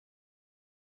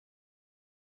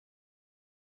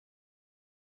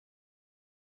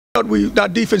Our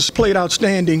defense played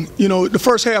outstanding. You know, the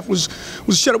first half was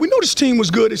shut up. We know this team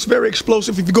was good. It's very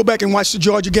explosive. If you go back and watch the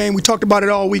Georgia game, we talked about it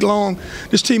all week long.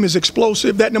 This team is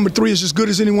explosive. That number 3 is as good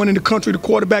as anyone in the country. The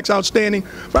quarterback's outstanding.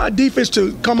 For our defense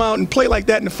to come out and play like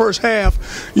that in the first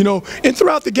half, you know, and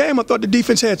throughout the game, I thought the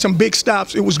defense had some big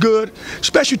stops. It was good.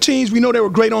 Special teams, we know they were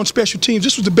great on special teams.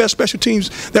 This was the best special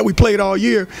teams that we played all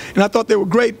year, and I thought they were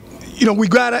great. You know, we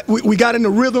got in the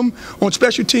rhythm on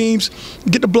special teams,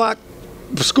 get the block,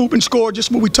 scoop and score, just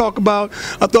what we talk about.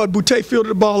 I thought Boutte fielded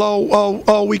the ball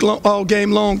all week long, all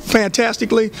game long,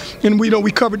 fantastically, and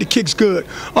we covered the kicks good.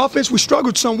 Offense, we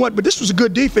struggled somewhat, but this was a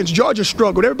good defense. Georgia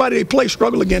struggled. Everybody they play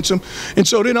struggled against them, and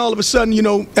so then all of a sudden, you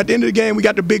know, at the end of the game, we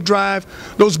got the big drive.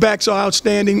 Those backs are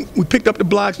outstanding. We picked up the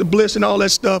blocks, the blitz, and all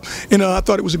that stuff, and I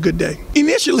thought it was a good day.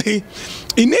 Initially,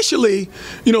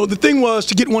 you know, the thing was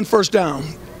to get one first down,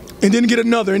 and then get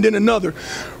another, and then another.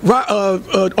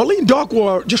 Arlene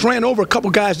Darkwar just ran over a couple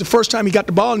guys the first time he got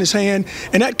the ball in his hand,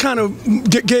 and that kind of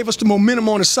gave us the momentum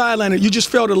on the sideline. You just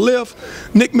felt a lift.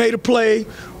 Nick made a play.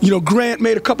 You know, Grant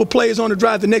made a couple plays on the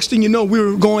drive. The next thing you know, we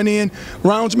were going in.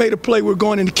 Rounds made a play. We were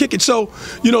going in to kick it. So,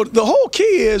 you know, the whole key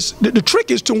is, the trick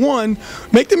is to, one,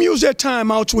 make them use their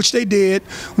timeouts, which they did.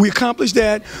 We accomplished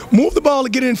that. Move the ball to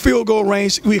get it in field goal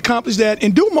range. We accomplished that.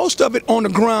 And do most of it on the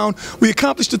ground. We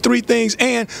accomplished the 3 things.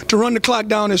 And to run the clock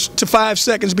down to 5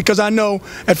 seconds, because I know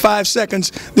at 5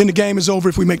 seconds, then the game is over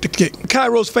if we make the kick.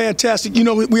 Cairo's fantastic. You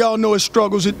know, we all know his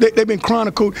struggles. They've been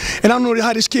chronicled. And I don't know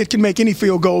how this kid can make any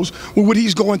field goals with what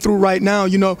he's going through right now.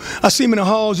 You know, I see him in the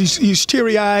halls. He's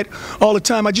teary-eyed all the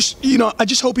time. I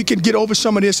just hope he can get over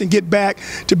some of this and get back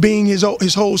to being his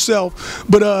whole self.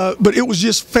 But it was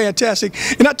just fantastic.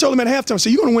 And I told him at halftime, I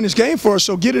said, "You're going to win this game for us,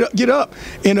 so get up."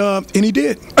 And he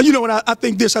did. You know, and I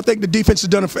think the defense has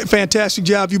done a fantastic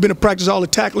job. You've been to practice all the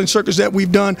tackling circuits that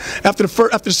we've done after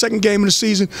the second game of the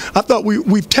season. I thought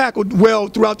we've tackled well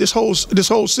throughout this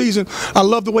whole season. I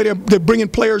love the way they're bringing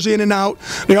players in and out.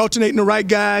 They're alternating the right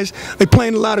guys. They're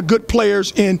playing a lot of good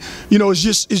players, and you know, it's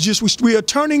just we are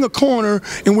turning a corner,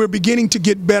 and we're beginning to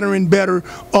get better and better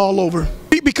all over.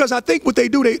 Because I think what they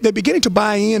do, they're beginning to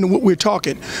buy in what we're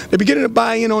talking. They're beginning to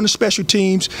buy in on the special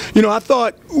teams. You know, I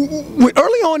thought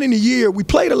early on in the year, we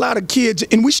played a lot of kids,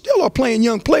 and we still are playing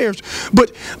young players,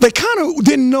 but they kind of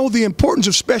didn't know the importance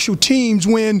of special teams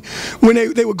when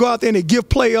they would go out there and they give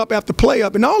play up after play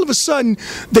up, and all of a sudden,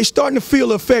 they starting to feel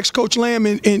the effects. Coach Lamb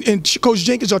and Coach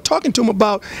Jenkins are talking to them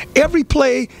about every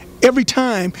play, every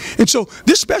time, and so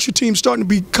this special team is starting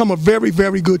to become a very,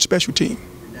 very good special team.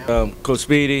 Coach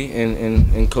Speedy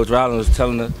and Coach Rollins was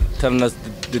telling us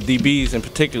the DBs in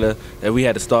particular that we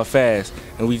had to start fast,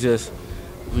 and we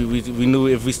knew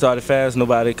if we started fast,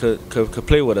 nobody could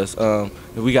play with us.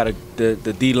 We got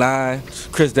the D line.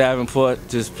 Chris Davenport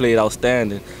just played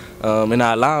outstanding, and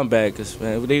our linebackers,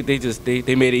 man,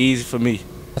 they made it easy for me.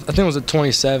 I think it was a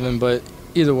 27, but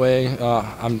either way,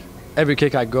 every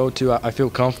kick I go to, I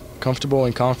feel comfortable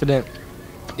and confident.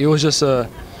 It was just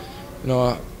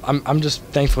I'm just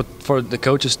thankful for the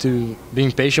coaches to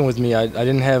being patient with me. I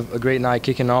didn't have a great night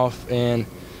kicking off, and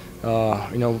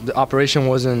you know, the operation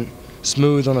wasn't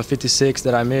smooth on the 56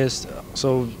 that I missed.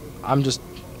 So I'm just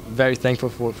very thankful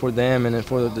for them, and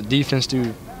for the defense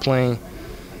to playing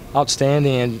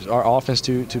outstanding, and our offense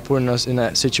to putting us in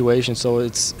that situation. So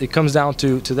it comes down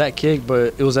to that kick,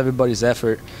 but it was everybody's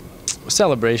effort.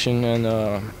 Celebration, and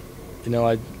you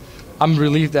know, I'm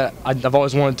relieved that I've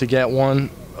always wanted to get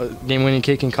one game-winning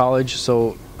kick in college,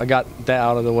 so I got that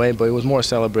out of the way, but it was more a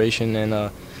celebration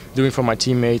and doing it for my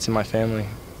teammates and my family.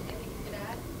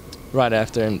 Right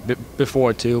after and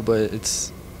before too,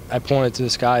 but I pointed to the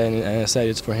sky and I said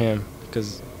it's for him,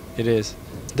 because it is.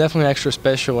 Definitely extra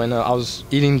special, and I was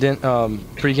eating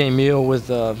pre-game meal with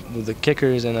the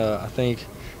kickers and I think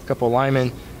a couple of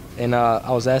linemen, and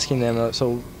I was asking them,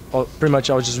 so pretty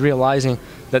much I was just realizing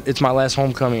that it's my last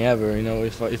homecoming ever. You know,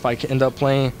 if I end up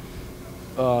playing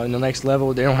in the next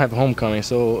level, they don't have a homecoming,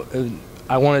 so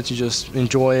I wanted to just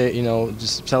enjoy it, you know,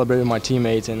 just celebrate with my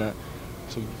teammates, and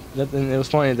and it was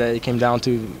funny that it came down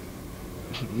to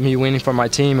me winning for my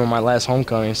team on my last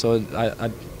homecoming, so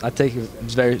I take a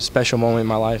very special moment in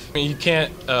my life. I mean, you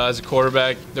can't, as a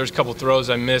quarterback, there's a couple throws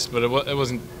I missed, but it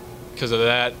wasn't because of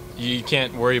that. You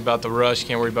can't worry about the rush, you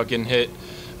can't worry about getting hit.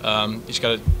 You just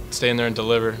got to stay in there and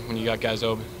deliver when you got guys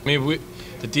open. I mean,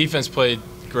 the defense played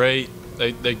great.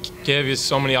 They gave us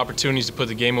so many opportunities to put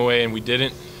the game away, and we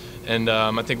didn't. And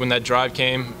I think when that drive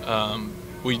came,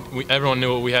 everyone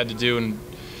knew what we had to do, and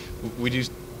we do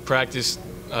practice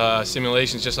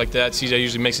simulations just like that. CJ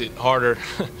usually makes it harder.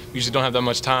 We usually don't have that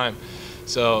much time.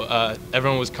 So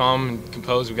everyone was calm and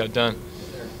composed. We got it done.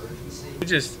 Is there an urgency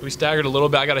We staggered a little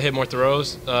bit. I got to hit more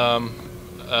throws. Yeah,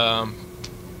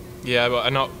 but I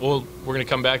know we're gonna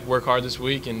come back, work hard this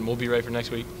week, and we'll be ready for next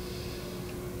week.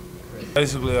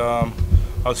 Basically, I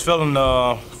was felt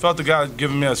the guy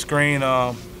giving me a screen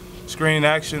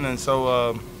action, and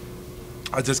so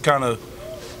I just kind of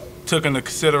took into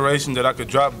consideration that I could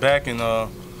drop back and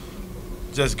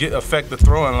just affect the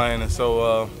throwing lane, and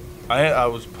so I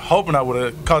was hoping I would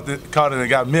have caught it and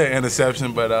got me an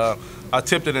interception, but I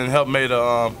tipped it and helped made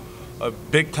a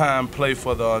big time play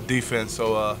for the defense.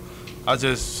 So I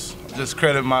just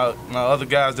credit my other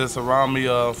guys that's around me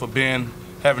for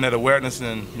having that awareness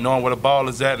and knowing where the ball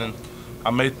is at, and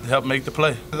I help make the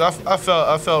play. I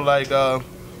felt like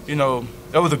you know,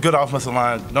 it was a good offensive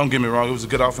line. Don't get me wrong, it was a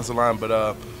good offensive line,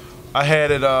 but I had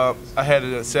it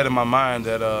set in my mind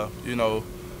that you know,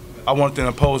 I wanted to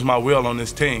impose my will on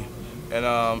this team,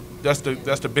 and that's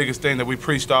the biggest thing that we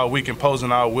preached all week,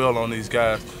 imposing our will on these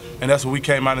guys, and that's what we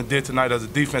came out and did tonight as a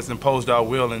defense, imposed our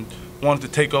will and wanted to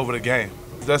take over the game.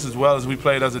 That's as well as we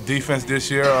played as a defense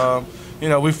this year. You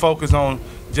know, we focus on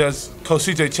just Coach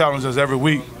CJ challenged us every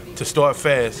week to start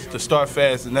fast, and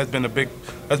that's been a big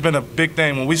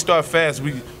thing. When we start fast,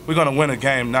 we're gonna win a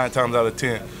game 9 times out of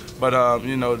 10. But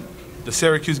you know, the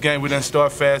Syracuse game we didn't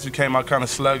start fast. We came out kind of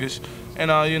sluggish,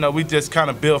 and you know, we just kind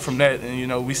of built from that. And you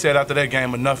know, we said after that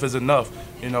game, enough is enough.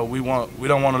 You know, we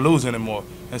don't want to lose anymore,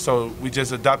 and so we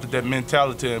just adopted that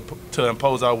mentality to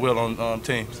impose our will on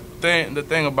teams. The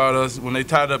thing about us, when they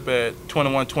tied up at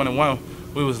 21-21,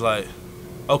 we was like,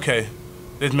 okay,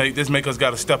 this make us got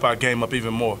to step our game up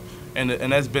even more, and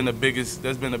that's been the biggest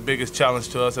challenge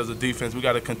to us as a defense. We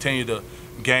got to continue to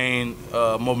gain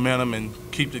momentum and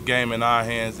keep the game in our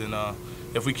hands, and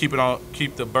if we keep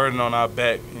the burden on our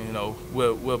back, you know,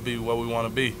 we'll be where we want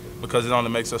to be, because it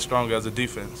only makes us stronger as a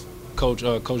defense. Coach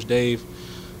Dave,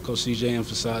 Coach CJ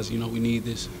emphasized, you know, we need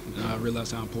this, and I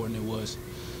realized how important it was.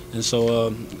 And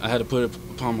so I had to put it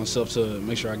upon myself to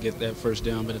make sure I get that first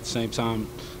down. But at the same time,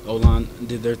 O-line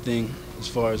did their thing as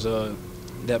far as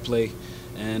that play,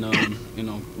 and you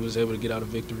know, was able to get out a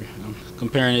victory.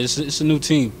 Comparing it, it's a new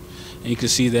team, and you can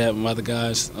see that by the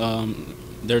guys,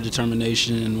 their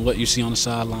determination and what you see on the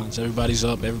sidelines. Everybody's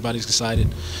up, everybody's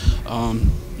excited.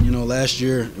 You know, last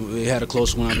year we had a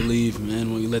close one, I believe,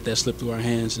 and we let that slip through our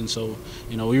hands. And so,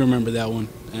 you know, we remember that one,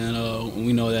 and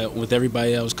we know that with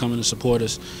everybody that was coming to support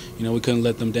us, you know, we couldn't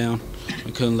let them down.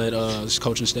 We couldn't let this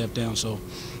coaching staff down. So,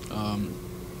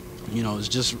 you know, it's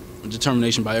just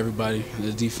determination by everybody.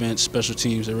 The defense, special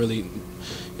teams, they really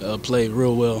played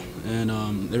real well, and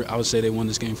I would say they won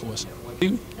this game for us.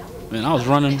 Man, I was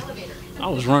running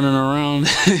around.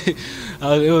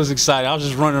 It was exciting. I was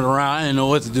just running around. I didn't know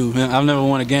what to do, man. I've never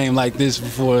won a game like this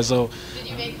before. So. Did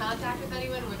you make contact with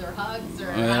anyone? Were there hugs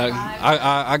or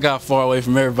I got far away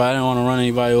from everybody. I didn't want to run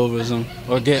anybody over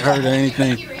or get hurt or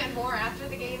anything. You ran more after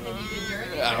the game than you did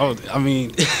during it? I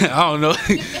mean, I don't know.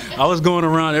 I was going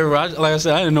around everywhere. Like I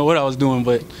said, I didn't know what I was doing,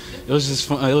 but it was just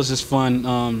fun. It was just fun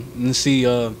to see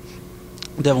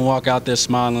Devin walk out there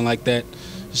smiling like that.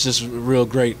 It's just real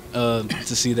great to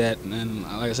see that. And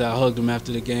like I said, I hugged him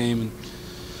after the game and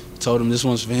told him this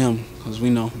one's for him, because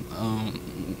we know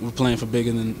we're playing for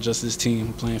bigger than just this team.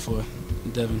 We're playing for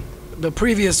Devin. The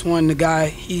previous one, the guy,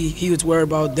 he was worried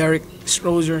about Derek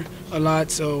Strozier a lot,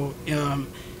 so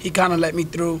he kind of let me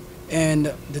through.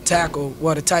 And the tackle,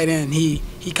 well, the tight end, he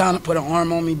kind of put an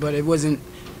arm on me, but it wasn't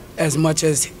as much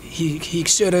as he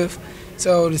should have.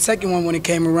 So the second one, when it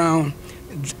came around,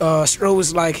 Stroh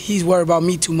was like, he's worried about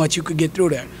me too much, you could get through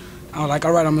there. I was like,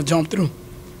 all right, I'm going to jump through.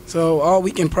 So all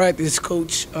week in practice,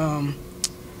 Coach,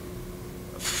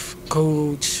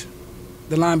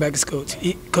 the linebackers coach,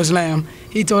 Coach Lamb,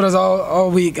 he told us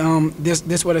all week,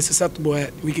 this what it's susceptible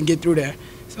at. We can get through there.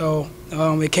 So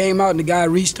it came out, and the guy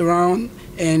reached around,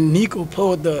 and Nico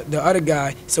pulled the other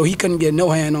guy, so he couldn't get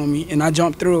no hand on me, and I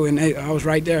jumped through, and I was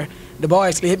right there. The ball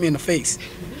actually hit me in the face.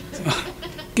 So,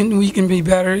 we can be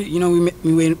better. You know,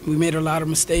 we made a lot of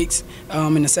mistakes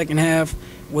in the second half,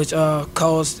 which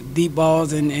caused deep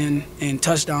balls and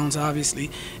touchdowns,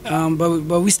 obviously.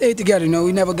 But we stayed together. You know,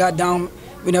 we never got down.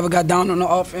 We never got down on the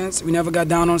offense. We never got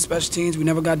down on special teams. We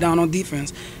never got down on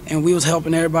defense. And we was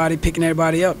helping everybody, picking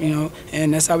everybody up, you know,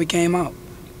 and that's how we came out.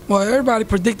 Well, everybody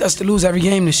predict us to lose every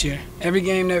game this year. Every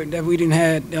game that we didn't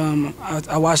had,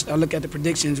 I look at the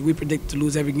predictions. We predict to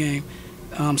lose every game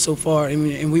so far,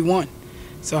 and we won.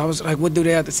 So I was like, what do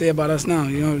they have to say about us now?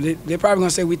 You know, they're probably going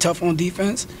to say we tough on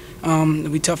defense,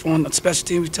 we tough on special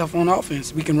teams, we tough on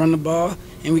offense. We can run the ball,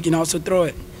 and we can also throw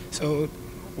it. So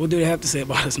what do they have to say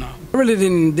about us now? I really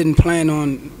didn't plan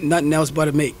on nothing else but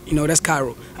a make. You know, that's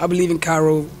Cairo. I believe in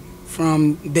Cairo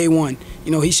from day one.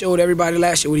 You know, he showed everybody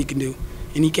last year what he can do.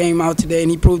 and he came out today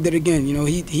and he proved it again. You know,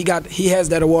 he has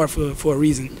that award for a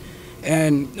reason.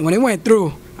 And when it went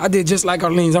through, I did just like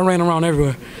Orleans. I ran around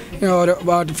everywhere. You know,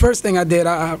 the first thing I did,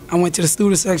 I went to the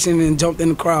student section and jumped in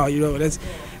the crowd. You know,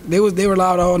 they were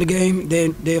loud all the game.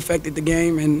 They affected the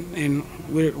game, and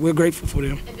we're grateful for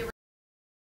them.